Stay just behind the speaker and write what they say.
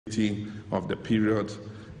of the period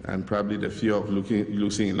and probably the fear of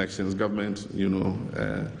losing elections, government,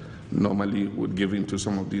 normally would give in to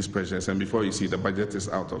some of these pressures. And before you see, the budget is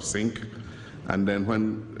out of sync. And then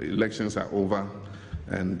when elections are over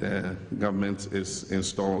and government is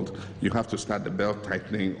installed, you have to start the belt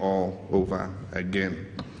tightening all over again.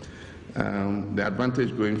 The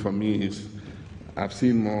advantage going for me is I've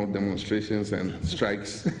seen more demonstrations and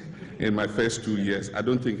strikes in my first 2 years. I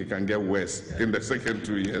don't think it can get worse in the second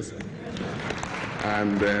 2 years.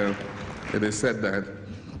 And it is said that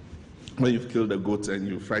when you've killed a goat and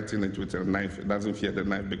you frighten it with a knife, it doesn't fear the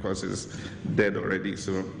knife because it's dead already.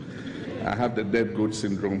 So I have the dead goat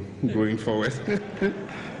syndrome going forward.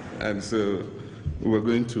 And so we're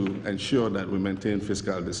going to ensure that we maintain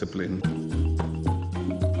fiscal discipline.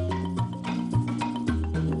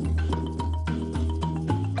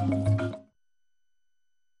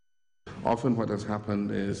 Often what has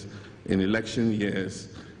happened is in election years,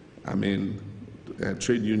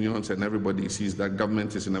 trade unions and everybody sees that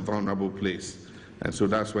government is in a vulnerable place. And so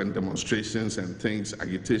that's when demonstrations and things,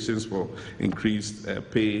 agitations for increased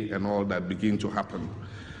pay and all that begin to happen.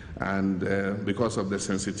 And because of the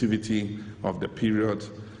sensitivity of the period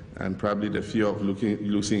and probably the fear of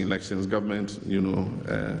losing elections, government,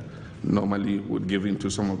 normally would give in to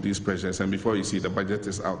some of these pressures. And before you see, the budget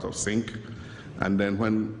is out of sync. And then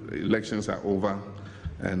when elections are over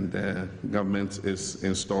and government is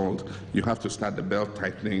installed, you have to start the belt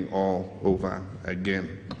tightening all over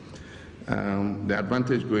again. The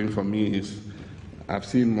advantage going for me is I've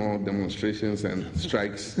seen more demonstrations and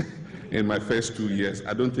strikes in my first 2 years.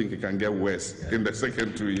 I don't think it can get worse in the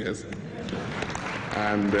second 2 years.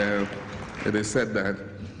 And it is said that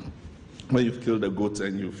when you've killed a goat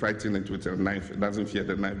and you frighten it with a knife, it doesn't fear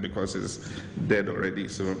the knife because it's dead already.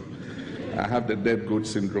 So I have the dead goat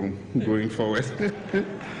syndrome going forward.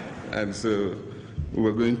 And so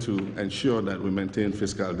we're going to ensure that we maintain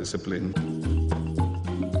fiscal discipline.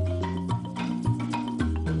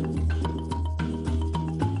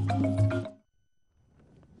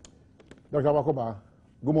 Dr. Wakoba,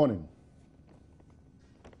 good morning.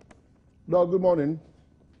 No, good morning.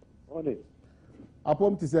 Morning.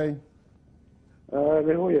 Apom to say?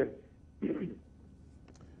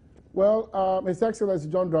 Well, His Excellency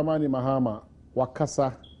John Dramani Mahama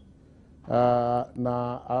Wakasa.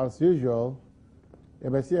 Na as usual,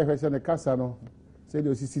 ebesi ehwese ne kasa no say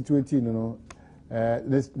the situation no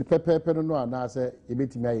the pepe no na say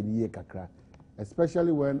ebetimi aye niye kakra,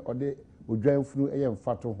 especially when ode odwanfunu eye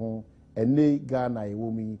mfato ho ene Ghana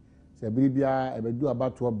ewomi say biribia ebedu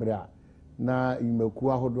abato bra na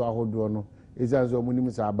imaku ahodo no ezanzo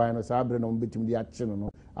munim sa aban no sa abre no betimi de ache no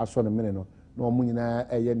aso ne mene no na omunyina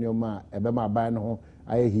eye neoma ebema aban no ho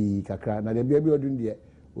aye hi kakra na de bia bi odun de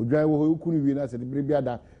odwan wo hukunu wi na se de biribia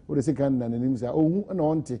da wo de sekan na nanim sa ohu na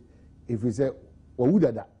onte if we say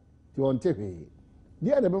wawudada ti onte hwe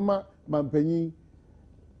dia de bema mampanyi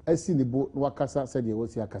asi ne bo na wakasa se de wo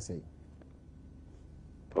si akasa yi.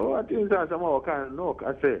 Oh, I think that some of can no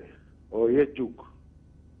I say or ye joke.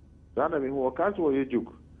 That I mean what can so ye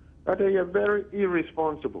joke. That they are very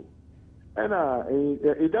irresponsible. And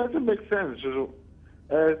it doesn't make sense. So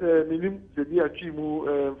as a minimum to be a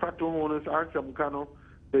chimu fatu honors Asem Kano,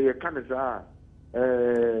 they are Canada.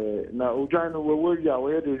 Now Ujano will ya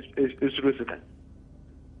where is resident.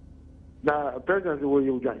 Now president will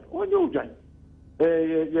you join? Oh, you join.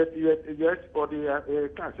 Yes, or the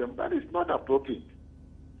cancer. That is not appropriate.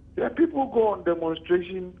 There are people who go on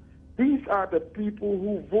demonstration. These are the people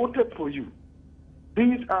who voted for you.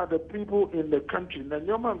 These are the people in the country. Na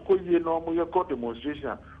nyoma nkoye normal your court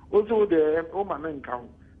demonstration. Also the Oman encounter.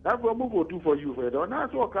 That's what we will do for you. And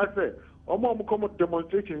that's what I say. Omo come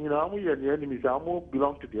demonstration. The enemies.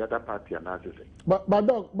 Belong to the other party. And that's it. But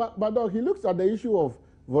Doc, he looks at the issue of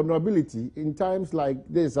vulnerability in times like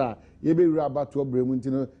this. Yebe about to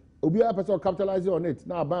bremuntino. Obi a person capitalizing on it.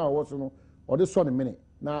 Now buy what's no or this one a minute.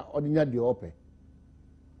 Now ordinary the open.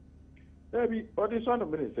 Maybe or this one a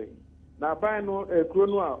minute saying. Na abano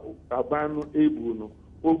krono abano ebu no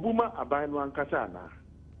obuma abano ankasa na.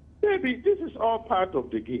 Maybe this is all part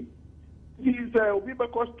of the game. This is obi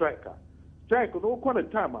beko striker. Strike no kwana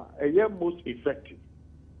time most effective.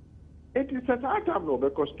 It is at that time no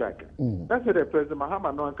beko striker. That's the President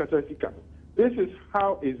Mahama no ankasa sika. This is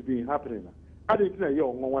how it's been happening. I didn't know you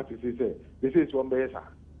want to say this is one better.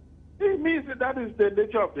 It means that is the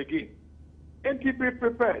nature of the game. And to be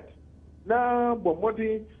prepared. Now,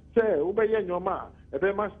 Bomodi say, Obey your ma, a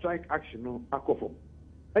very strike action no akofo.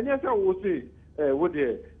 And yes, I will say, with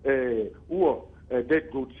the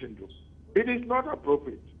dead goat syndrome. It is not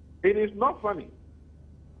appropriate. It is not funny.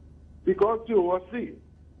 Because you will see,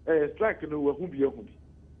 strike no who be a humi.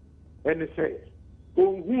 And say,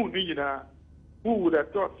 oh, who would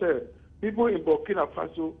have thought, sir, people in Burkina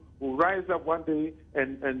Faso will rise up one day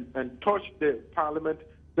and touch the parliament,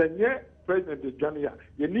 then President Jania,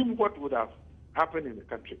 you knew what would have happened in the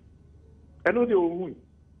country. I know they were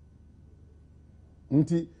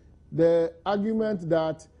the argument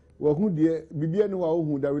that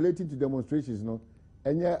that relating to demonstrations, no,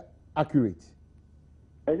 and accurate.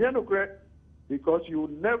 And no correct, because you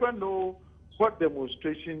never know what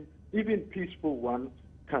demonstration, even peaceful one,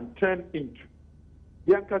 can turn into.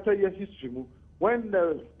 When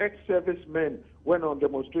the ex-servicemen went on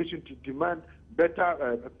demonstration to demand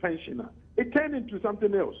better pensioner, it turned into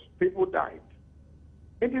something else. People died.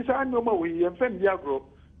 It is a normal way. You defend Yagro,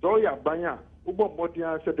 Zoya Banya,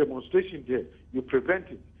 Ubomodia demonstration there. You prevent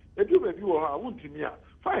it. If you review or I won't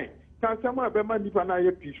fine. Can someone be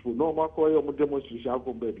manipulated peaceful? No more call your demonstration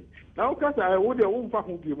baby. Now, because I would have won for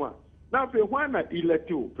whom now, why not elect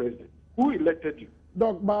you president? Who elected you?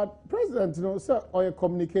 Doc, but president, you know, sir, or a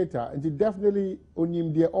communicator, and you definitely on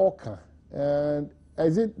him the orca. And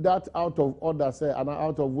is it that out of order, sir, and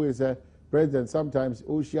out of way, sir, president, sometimes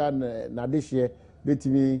Ocean Nadishe, let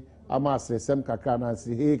me, Amas, Sem Kakana,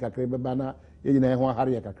 say, hey, Kakrebana, you know,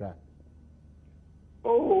 Harry Kakra.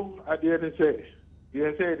 Oh, I didn't say.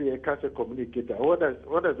 You say the Kesee communicator. What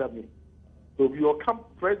does that mean? So your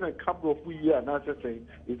president couple of years and answer saying,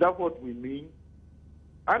 is that what we mean?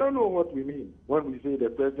 I don't know what we mean when we say the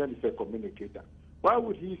president is a communicator. Why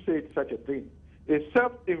would he say such a thing? A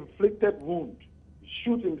self-inflicted wound,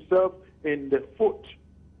 shoot himself in the foot.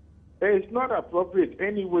 It's not appropriate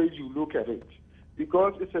any way you look at it,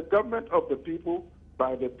 because it's a government of the people,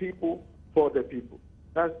 by the people, for the people.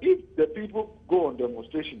 Now, if the people go on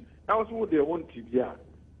demonstration, that's what they want to be.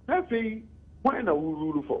 Happy, why are we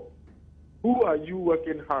rule for? Who are you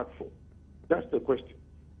working hard for? That's the question.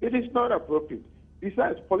 It is not appropriate.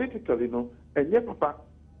 Besides, politically, and yet, Papa,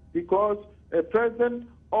 because a president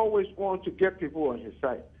always wants to get people on his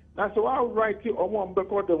side. Now, so I'll write you on one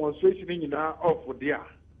record demonstration in off there.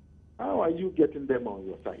 How are you getting them on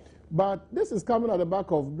your side? But this is coming at the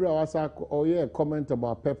back of Brawasak or a comment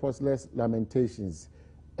about purposeless lamentations.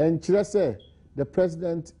 And Kesee, the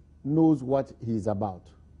president knows what he's about.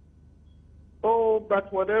 Oh,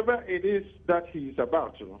 but whatever it is that he's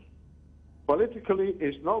about, politically,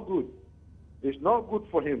 it's not good. It's not good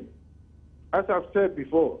for him. As I've said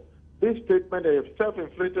before, this statement is a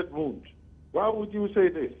self-inflicted wound. Why would you say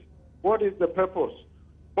this? What is the purpose?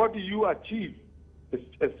 What do you achieve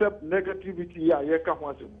except negativity?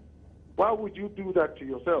 Why would you do that to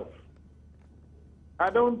yourself?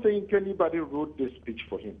 I don't think anybody wrote this speech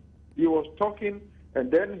for him. He was talking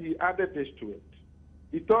and then he added this to it.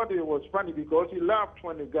 He thought it was funny because he laughed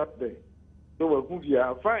when he got there. So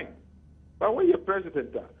fine. But when you're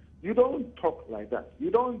president, you don't talk like that.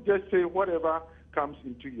 You don't just say whatever comes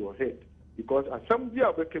into your head. Because Asem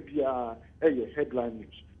can be a headline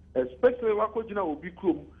news. Especially Wakojina will be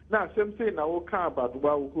krum. Now, Asem say now can about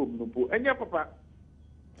Wawukum. And yeah, Papa,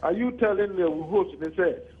 are you telling the host and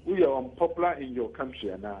say we are unpopular in your country?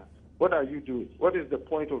 And what are you doing? What is the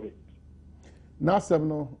point of it? Nasem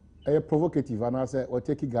no. Provocative, and I say we're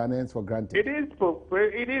taking Ghanaians for granted. It is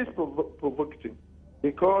provocative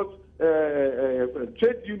because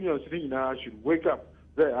trade unions should wake up.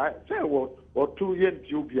 I say what or two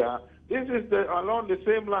Ethiopia. This is along the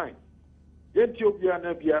same line. Ethiopia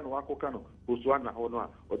Nebia no Akokano, Botswana or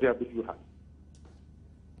their big.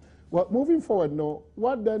 Well, moving forward, no.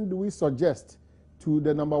 What then do we suggest to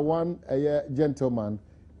the number one gentleman,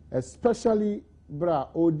 especially? Bra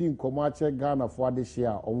Odin Komache Ghana for this year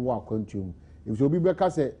on what contum. If so be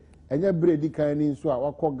because any bready kind in so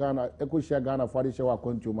what call Ghana, Echo share Ghana for this year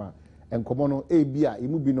contum and Comono Abia,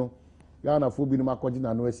 Imubino, Ghana for Binuma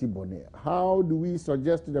Kojina no Esi Bonnet. How do we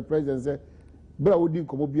suggest to the president say, Bra Odin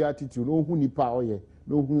Komobi attitude, no who nipa oye,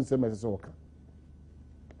 no who semester soka?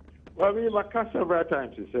 Well, we like several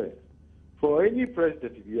times to say, for any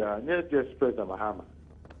president, we are not just President Mahama.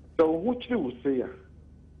 So, which they will say,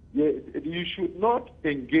 you should not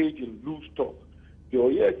engage in loose talk.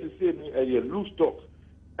 Your yes is saying a loose talk.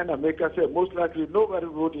 And America said most likely nobody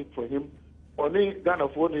wrote it for him. Only Ghana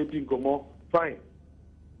for being fine.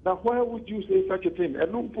 Now why would you say such a thing?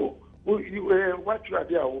 And what you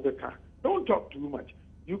are don't talk too much.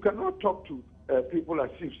 You cannot talk to people as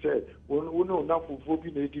if said, "We know now for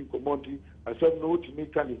being commodity." I said no to me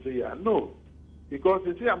can say no. Because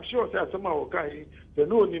you see, I'm sure somehow okay, the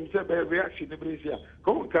no himself reaction here.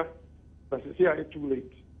 Come on, but you see, it's too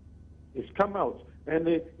late. It's come out, and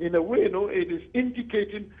in a way, it is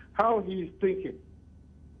indicating how he is thinking.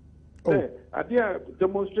 At the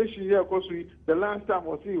demonstration here, of course, the last time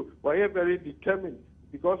was you were very determined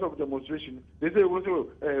because of demonstration. They say, "What's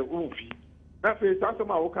Ufi?" That face, that's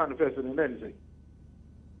my kind of person, and then say,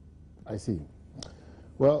 I see.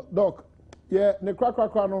 Well, Doc, yeah, ne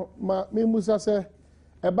no me musa say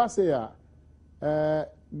eba say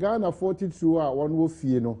Ghana 42 one wo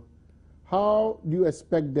fie no. How do you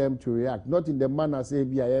expect them to react? Not in the manner say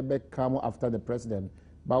be come after the president,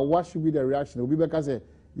 but what should be the reaction? Obi beka say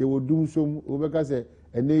you will do some, obi beka say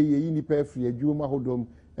ene ye ni pe free adwuma hodom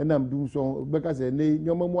enam do so, obi beka say ene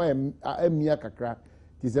nyoma mo amia kakra.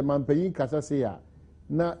 Ti se manpanyin kasa say ya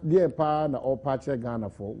na the pa na all patch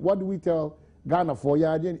Ghana for. What do we tell Ghana for?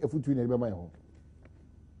 Ya dey efutu na be my home.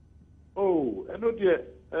 Oh, I know dear.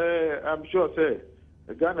 I'm sure say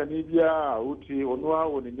Ghana Nibia uti onwa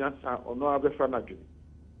woninyasa onwa befa na dwe.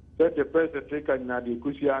 Say the president take na the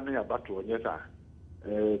kusia na abato onyesa.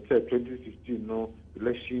 Say 2016 no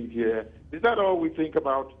election here. Is that all we think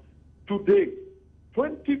about today?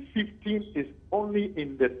 2015 is only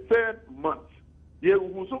in the 3rd month. He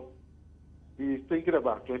is thinking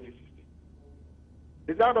about 2016.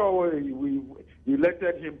 Is that all we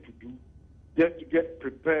elected him to do, just to get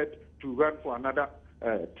prepared to run for another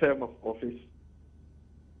term of office?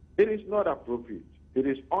 It is not appropriate. It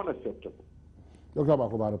is unacceptable. Dr.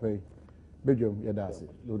 Bakobarope, Belgium, Yadasi,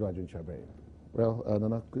 Ludo Ajun Chabe. Well,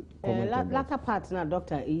 Nana, latter part now,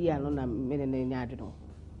 Doctor Iya, no,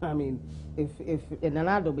 I mean, if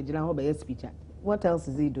Nanado be General by a speaker, what else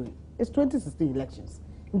is he doing? It's 2016 elections.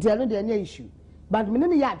 Until no issue. But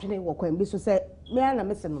many yajine walk when Bisu say, me and a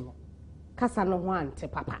missing Kasa no one te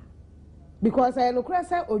papa. Because I look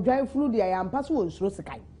or drive through the I am password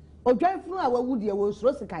Rosikai. Or drive through our wood year was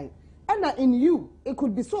Rosikai. And in you, it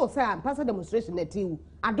could be so say and pass a demonstration at you,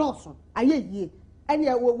 a Dawson, a ye, and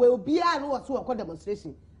you will be a no so a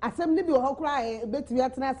demonstration. Asem ni bi ho kra betimi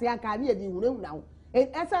atena se aka na yedi hunahuna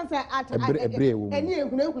essence at any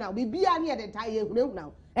hunahuna bi bia na yede ta ye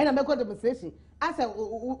hunahuna e na meko demonstration asa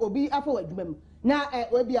obi afa wadwumam na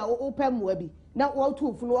we bia wo pam wa bi na wo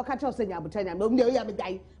tu fu no wo ka cha se nya botanya na obi ya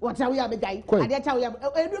medai wo cha wo ya medai ade cha wo ya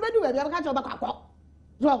edu bedu ba bia ka cha wo ba kwakọ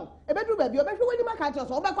so ebedu ba bia obehwe wani maka cha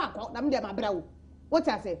so wo ba kwakọ na me de mabra wo what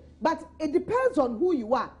I say but it depends on who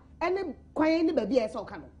you are any kwan ni ba bia e so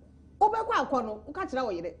ka no obekwa akono uka kira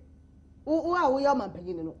wo yire wo a wo ye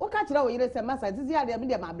manpanyin no uka kira wo yire se masa tisi ade me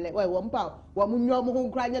de mable wo mpa wo munyo mo ho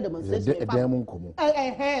nkra nya demonstration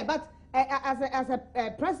but as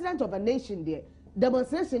a president of a nation there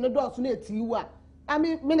demonstration no do so na etiwa I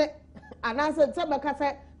mean me anase se beka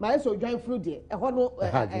se ma so dwan fru there e ho no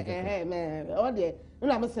o there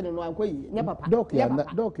na me se no ankoyi nya papa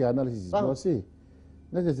doc analysis no say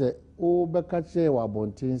na say o beka che wa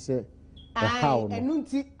bontin se how no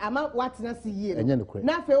enunti ama watena si yie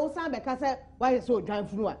na fe o san beka se why so dwan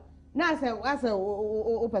fru a na se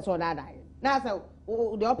o person na dai na se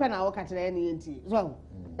the open na o ka kire ni enti so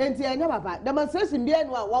enti enya papa demonstration bi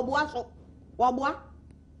enu a wo boa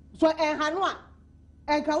so ha no a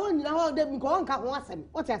enka won nyina ho de nko onka ho asem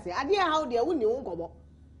what I say ade how de woni wo nkomo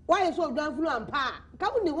why so dwan fru ampa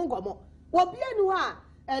ka woni wo nkomo wo bi enu ha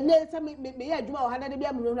ne se me ya adwuma wo ha na de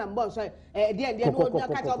bia mu na mbo so de no obi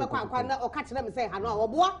aka cha obekwa akwa na o ka kire me say ha no a wo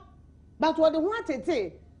boa but wo de ho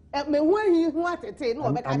atete me ho ahi ho atete no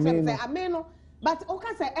obeka kire me say amen no but o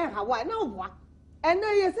ka say ha wa na wo boa ene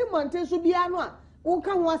ye si monte so bia no a wo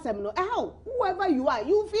ka ho asem no how whoever you are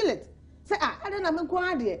you feel it say ade na me ko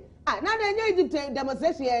ade na de nya Egypt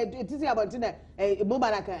demonstration tisi about na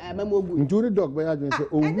Mubarak amamogu njuri dog ba ya jun say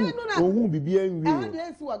ohun bibia nwi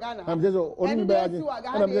dey si wa Ghana am just onu ba ya jun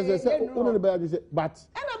am just say onu ba ya jun say but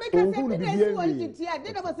ohun bibia nwi Egypt ya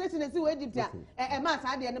de demonstration si wa Egypt ma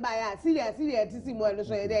sa de ne ba ya serious tisi mo no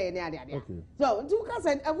so ye de ne ade so ntu ka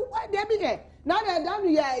say de bi ke na de dan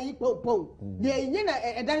ya yi pom de yin na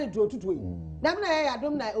dan to tutu na na ya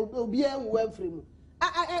Adom na obi enwu afri mu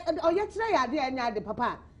oye kire ya de anya de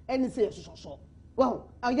papa any say so well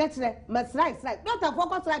oye kire ma strike doctor for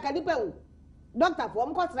ko strike ani pe o doctor for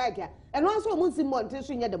mo ko strike ya and also mo si monte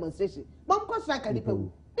so nya demonstration mo ko strike ani pe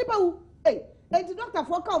o enti doctor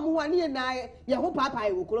for ka mo wani na ye ho papa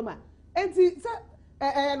e wokroma enti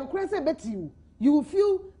say no kure say beti you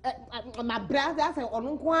feel my brother say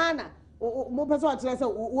onu kwa na mo person o kire say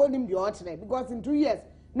wo nim de o kire because in 2 years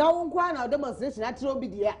now wo kwa na demonstration atire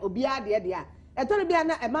obi ade dia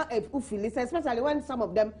especially when some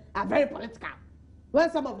of them are very political.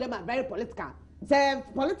 Say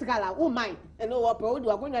political, oh my, and no what pro do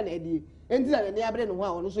I go on Eddie. And then they are bringing one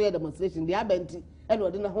also demonstration, the Abenti, and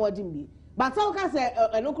what didn't hold him be. But so can say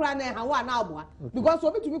a no crown and how now, because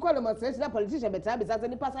for me to be called a demonstration, a politician, but besides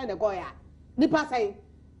any person in the Koya, Nipasay,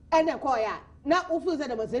 and the Koya. Now, who feels a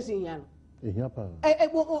demonstration? Yan. To be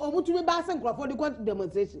Bass and Crawford, the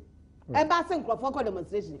demonstration. Embassy for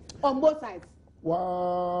demonstration on both sides.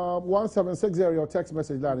 1760 your text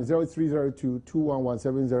message line is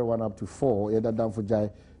 0302-211-701 up to 4. Eda down for Jai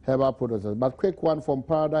Herbal Producers. But quick one from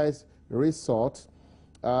Paradise Resort.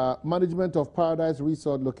 Management of Paradise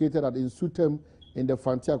Resort located at Insutem in the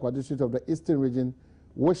Fantiaqua district of the Eastern Region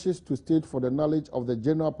wishes to state for the knowledge of the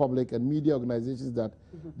general public and media organizations that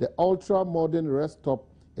the ultra-modern rest stop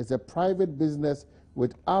is a private business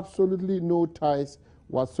with absolutely no ties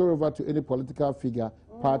whatsoever to any political figure,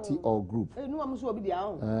 party or group.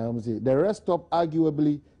 The rest stop,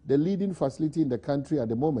 arguably the leading facility in the country at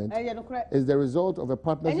the moment, is the result of a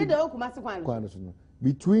partnership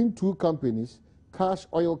between two companies, Cash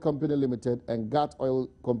Oil Company Limited and Gat Oil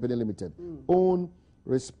Company Limited, owned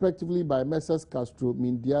respectively by Messrs. Castro,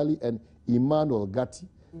 Mindiali and Emmanuel Gatti,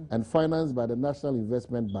 and financed by the National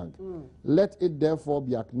Investment Bank. Let it therefore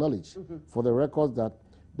be acknowledged for the records that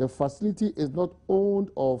the facility is not owned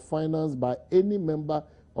or financed by any member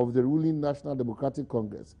of the ruling National Democratic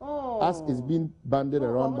Congress, as is being banded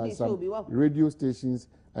around by some radio stations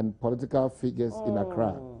and political figures in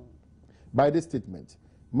Accra. By this statement,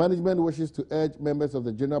 management wishes to urge members of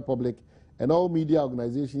the general public and all media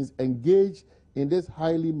organizations engaged in this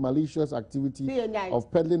highly malicious activity of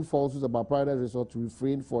peddling falsehoods about Paradise Resort to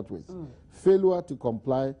refrain forthwith. Failure to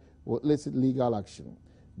comply will elicit legal action.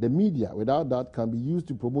 The media, without that, can be used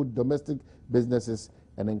to promote domestic businesses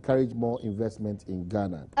and encourage more investment in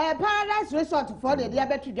Ghana. Paradise Resort for the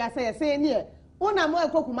diabetes just say near. Una mo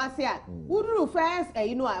ekokumasia. Uduru first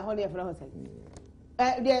you know I honey for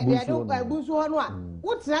the don't busu hono a.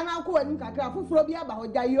 Wotra na ko anim kakra foforo bi aba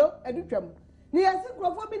hojayo edutwam. Ni yesi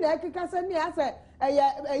krofo bi na ekeka se ni ase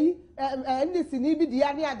ndisi ni bi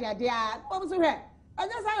dia ni ade a. Wo so hwe.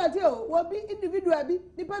 Anya sayoti o wo bi individual bi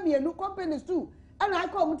nipa mienu companies too. And I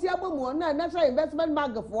come to Adom na National Investment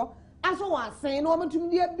Bank for aso wa sen no matum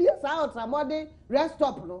dia bi sa ultramodern rest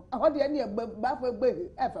stop no ho de na ba fa gbe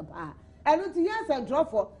efa enu ti yes and draw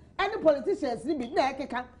for any politicians ni bi na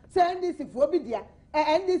ekeka say NDC fo bi dia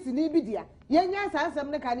NDC ni bi dia yenya sa asem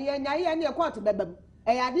ne ka ne yenya ye ne court bebam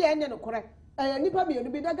ya de enye no kore nipa bi no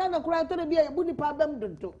bi daga na kore to bi ebu nipa bam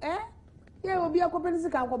donto ye obi akopeni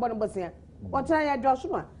sika nko bono bosia what ya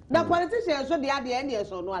Joshua na politicians so de ade ene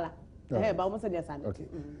so no ala. Okay.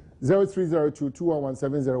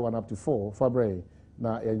 0302-211-701 up to 4. Fabre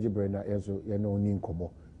na Yanji Brenda Enso Yano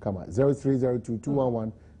Ninkomo. Come on.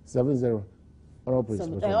 0302-211-70.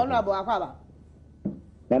 Honorable Aquaba.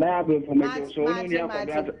 But I have information so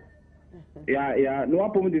yeah, no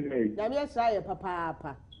problem this way.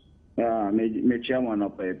 Papa. Me chairman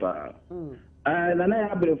of paper. And I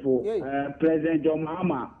have President John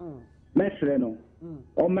Mahama. Mesreno.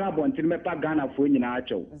 Omra bontin me pa Ghana fo nyina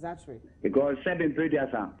acho. Exactly. Because 7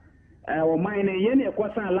 previous o mine ye ne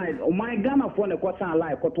kwasa live o mine Ghana fo ne kwasa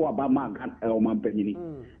live koto aba ma o mampanyini.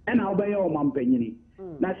 E na obeye o mampanyini.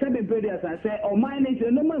 Na 7 previous say o mine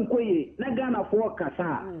se no man koye na Ghana fo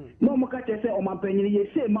kasa. No mo ka che se o mampanyini ye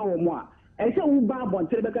se ma wo mo a. E se wo ba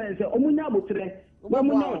bontin be ka se o munya botre. Wa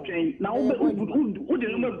mu na otwen na wo de no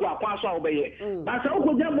magu akwa so a obeye. Ba sa wo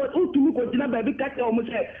ko jabo utumi ko jina ba bi ka te o mo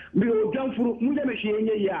se bi o janfuru mu je me hwe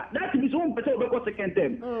enye ya. That be so wo pese obeko second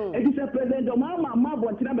term. E di se president o ma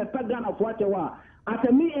bontina be pa Ghana fo atewa.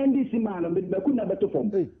 Ata mi NDC man be ku na beto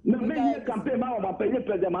form. Na me ye campaign ma o ma pe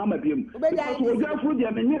president ma biem. Because o janfuru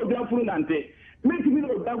de me o janfuru nante. Make me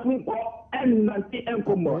know that we go and nanti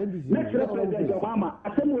enkomo. Next president Obama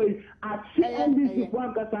asemwe ati NDC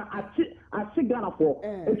for kasa ati Ghana for.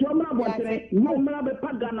 Eto amra bontere no mra be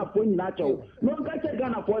pa Ghana for nyina cho. No ka che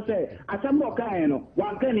Ghana for say asemwe kan no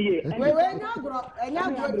wan kan ye. We nya gro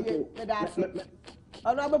die that's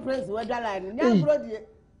honorable president we dalan nya gro die.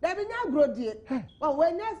 Dabi nya gro die. Oh we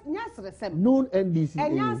nya sresem. Known NDC.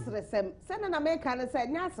 Nya sresem. Se na America na say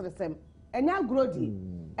nya sresem. Enya grodi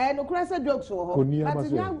no krasa jokes ho but nya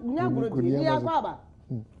grodi ni akwa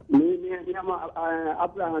ni ama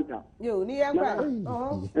Abraham yo ni akwa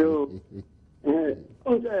yo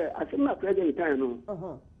o se asema president kan no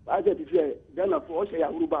I said if Ghana for o se ya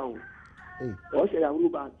uruba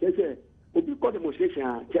kese obi ko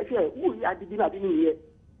demonstration kese who ya di na ye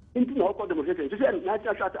into no ko demonstration se na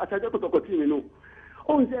asa ko to team no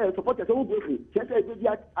on say supporters who go free say be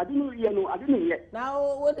adinu ye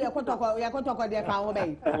now what ya kotoko dey fa ho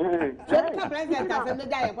be so ka president asem me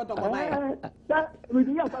ja ye kotoko mai that we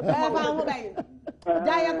dey fa ho be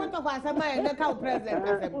ja ye kotoko asem mai ne ka president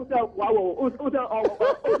asem wow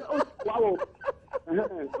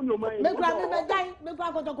me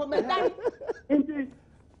kwa kotoko me dai inti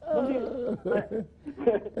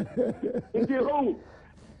oh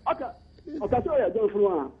okay so ya don furu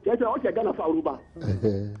a je o je Ghana fa uruba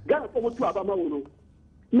Ghana for mutu aba ma wono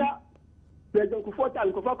na President Kufuor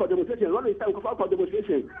time for demonstration, Ronald time for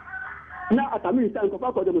demonstration. Now at a minute time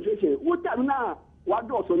for demonstration. What time now? What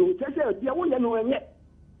do so no? Say there we no yet.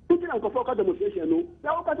 Put in for demonstration no.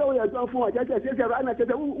 Now what we are doing for just say right now say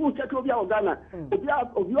who check over your Ghana.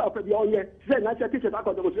 Of you are the only say na check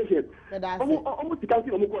for demonstration. Almost can't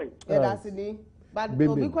see going. That's it. But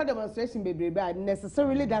because demonstration baby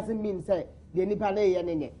necessarily doesn't mean say the nipa na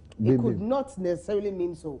yenye. It could not necessarily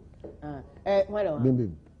mean so.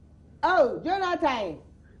 Oh, Jonathan.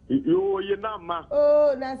 Ye nama.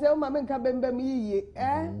 Oh, na say o ma me nka bembe mi yiye.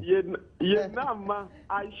 Ye nama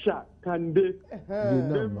Aisha Kande.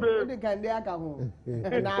 Bembe. De Kande aka ho.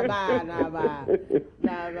 Na ba.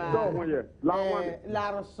 Don't ye.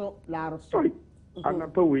 La roso. Sorry.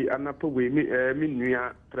 Anapa we me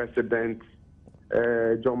nua president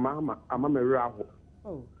John Mahama amameraho.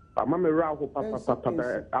 Oh. Amameraho papa.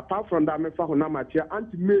 Apart from that me fa ho na matia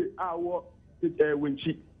anti me awo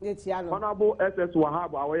Winchi. Honorable SS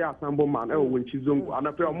Wahab, our assemblyman, Winchi Zungu, and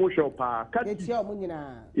a fair motion pa.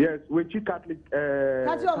 Yes, Winchi Catholic.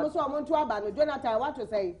 Catch your Musso Montuabano, Jonathan, what to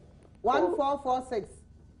say? 1446.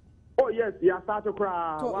 Oh, yes, you are starting to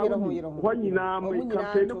cry. When you now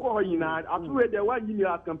campaign for you now, I swear there was you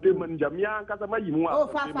campaign manager, Mian Casamayu. Oh,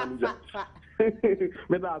 fa.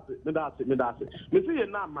 Medase. Me say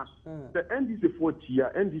na the NDC 40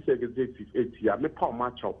 year, NDC executive 8 year, me power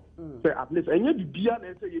match up. Say at least and you bia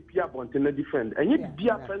na say you pia bonten defend. And you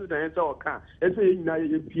bia president say oka, and say you na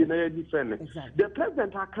you pia na defend. The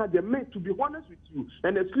president can they meant to be honest with you.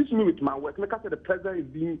 And excuse me with my work. Make I say the president is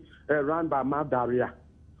being run by Madaria.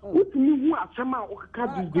 What me who are somehow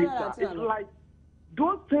can't do data. It's like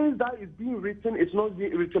those things that is being written is not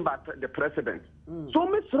being written by the president. So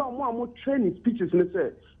Mr. More training speeches and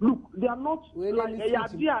say, look, they are not like a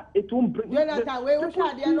idea. It won't bring. You're not away. We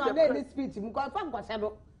can't do any speech. Because from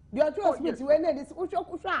Kwasabo, the other speech when it is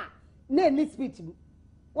Ushokusha, name speech.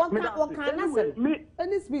 What can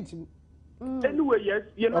any speech? Anyway, yes,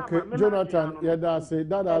 you know. Okay, Jonathan, yeah, that's it.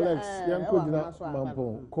 That Alex, young Kudina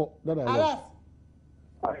Mampo, that Alex.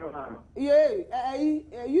 Yeah,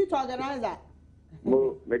 you to organize that.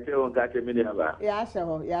 Make your own catch a minute. Yeah,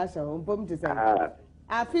 sure. Pum to say.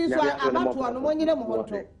 I feel so about one money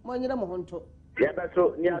Mohonto. Yeah, that's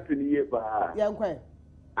so near to the year. Young Quay.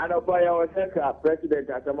 And a fire was president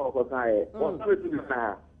at the Moko Sai. What's to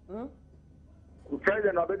Ghana?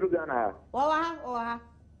 President of Ghana.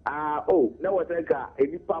 Oh, no, what I got a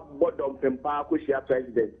pop bottom and park with your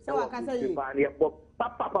president. So I can say,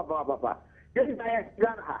 Papa. Yes, I am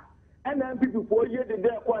Ghana. And then people 4 years they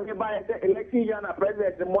by election year and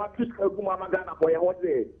president the more to Ghana for your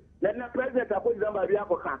day. Then the president of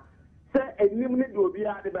Zambia say a limited will be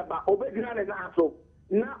at the Baba over Ghana so.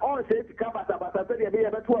 Now all say to come about be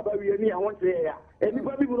able to about we want to hear.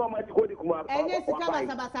 Anybody will not go to Kuma. And yes, to come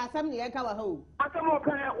about some near Kawaho. I come on,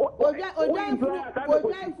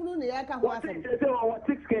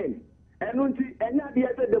 6 games. And the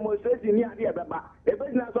other demonstration near the Baba. A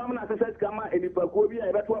business woman as a scammer and if a Korea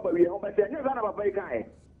ever to about we home, but never about Bakai.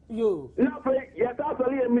 You now, yes,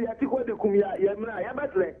 absolutely, me, I think what the Kumia, Yamna,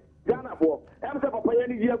 Yabatle, Ghana for. I'm so Papa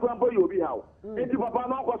year grandpa you'll be how. Into Papa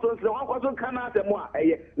no question, so one question cannot and more.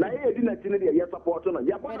 Now, you didn't see your support on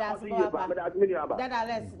that.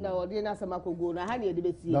 Less no, dinner Samako, I had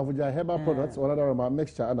the now with your herbal products, or other about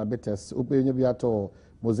mixture and a bitters, open your biato.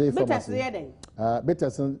 Mosaic pharmacy.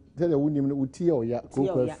 Better tell the woman who tea or ya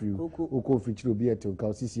cocoa free, who feature beer to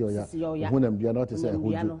Causisi or ya, when I'm not to say,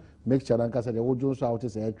 make sure and Casa the old Jones out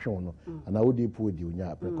as a chrono, and I would deep with you,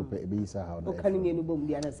 ya, Precopay, how.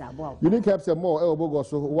 You need to have some more elbow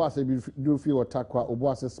so was a do feel attack or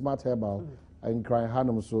was a smart herbal and crying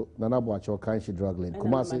Hanum so Nanabuach or kind she drug lane.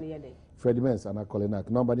 Kumasi, Freddie Mens and I call it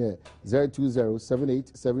number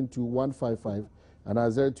 02078721155. And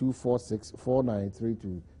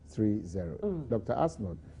 0246493230. Dr.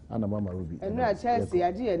 Asnod and Mama Ruby. And no Chelsea,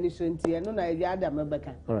 I did any shunty, and no idea.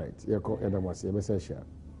 All right, you're called Adom.